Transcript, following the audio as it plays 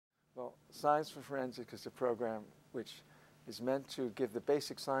Well, Science for Forensics is a program which is meant to give the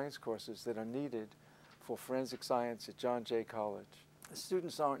basic science courses that are needed for forensic science at John Jay College. The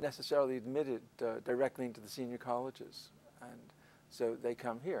students aren't necessarily admitted directly into the senior colleges, and so they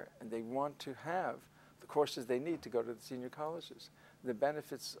come here and they want to have the courses they need to go to the senior colleges. The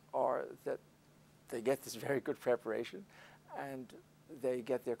benefits are that they get this very good preparation and they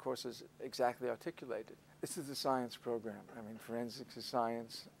get their courses exactly articulated. This is a science program. I mean, forensics is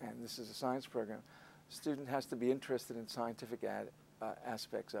science, and this is a science program. The student has to be interested in scientific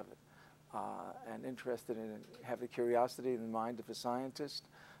aspects of it, and interested in it, have the curiosity in the mind of a scientist,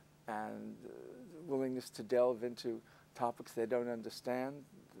 and the willingness to delve into topics they don't understand,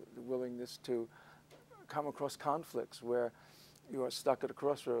 the willingness to come across conflicts where you are stuck at a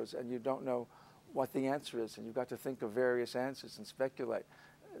crossroads and you don't know what the answer is, and you've got to think of various answers and speculate.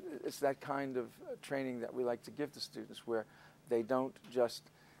 It's that kind of training that we like to give to students, where they don't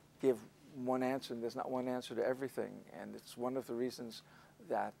just give one answer, and there's not one answer to everything. And it's one of the reasons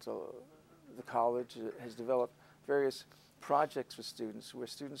that the college has developed various projects for students, where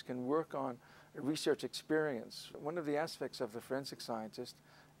students can work on a research experience. One of the aspects of the forensic scientist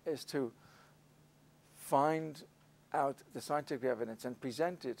is to find out the scientific evidence and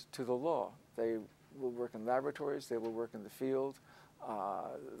present it to the law. They will work in laboratories, they will work in the field.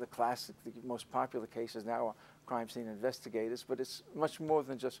 The most popular cases now are crime scene investigators, but it's much more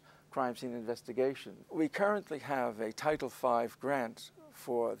than just crime scene investigation. We currently have a Title V grant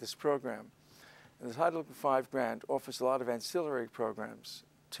for this program. And the Title V grant offers a lot of ancillary programs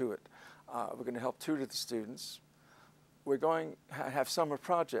to it. We're going to help tutor the students. We're going to have summer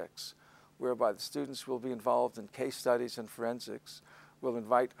projects whereby the students will be involved in case studies and forensics. We'll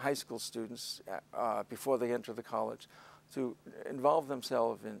invite high school students before they enter the college to involve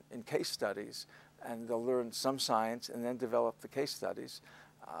themselves in case studies, and they'll learn some science and then develop the case studies.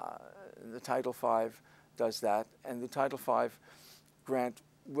 The Title V does that, and the Title V grant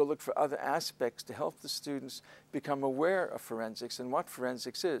will look for other aspects to help the students become aware of forensics and what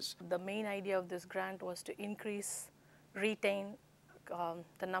forensics is. The main idea of this grant was to retain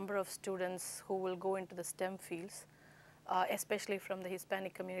the number of students who will go into the STEM fields, especially from the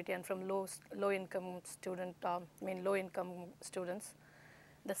Hispanic community and from low-income students.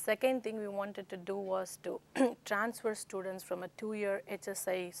 The second thing we wanted to do was to transfer students from a 2-year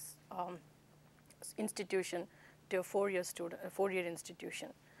HSI institution to a 4-year institution.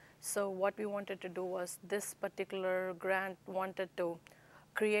 So what we wanted to do was, this particular grant wanted to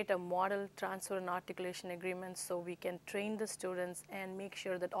create a model transfer and articulation agreement so we can train the students and make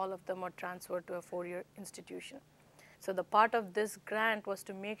sure that all of them are transferred to a 4-year institution. So the part of this grant was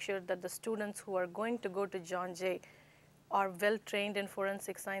to make sure that the students who are going to go to John Jay are well trained in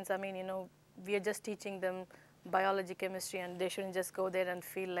forensic science. I mean, we are just teaching them biology, chemistry, and they shouldn't just go there and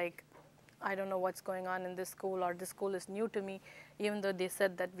feel like, I don't know what's going on in this school, or this school is new to me. Even though they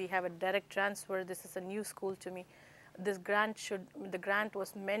said that we have a direct transfer, this is a new school to me. The grant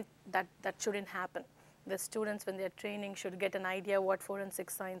was meant that shouldn't happen. The students, when they're training, should get an idea what forensic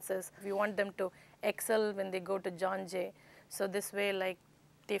science is. We want them to excel when they go to John Jay. So this way, like,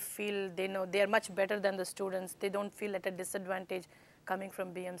 they feel they know they're much better than the students. They don't feel at a disadvantage coming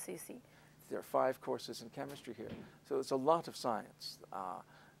from BMCC. There are 5 courses in chemistry here, so it's a lot of science.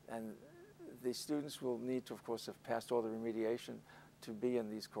 And the students will need to, of course, have passed all the remediation to be in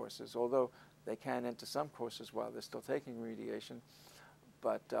these courses, although they can enter some courses while they're still taking remediation,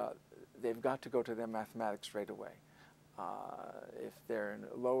 but they've got to go to their mathematics straight away. If they're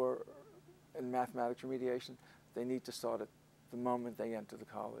lower in mathematics remediation, they need to start at the moment they enter the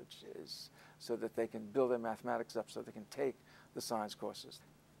college, so that they can build their mathematics up so they can take the science courses.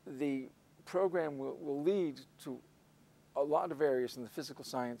 The program will lead to a lot of areas in the physical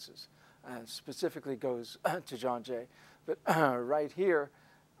sciences, and specifically goes to John Jay. But right here,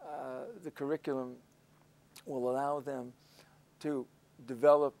 the curriculum will allow them to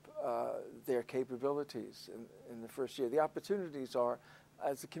develop their capabilities in the first year. The opportunities are,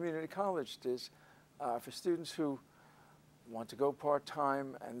 as the community college does, for students who want to go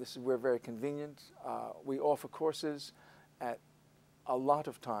part-time, and we're very convenient. We offer courses at a lot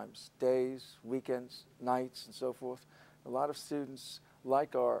of times, days, weekends, nights, and so forth. A lot of students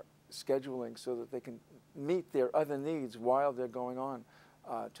like our scheduling so that they can meet their other needs while they're going on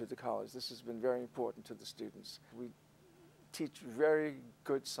to the college. This has been very important to the students. We teach very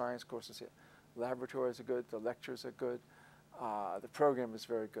good science courses here. Laboratories are good, the lectures are good, the program is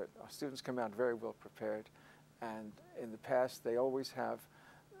very good. Our students come out very well prepared, and in the past they always have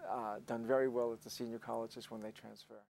done very well at the senior colleges when they transfer.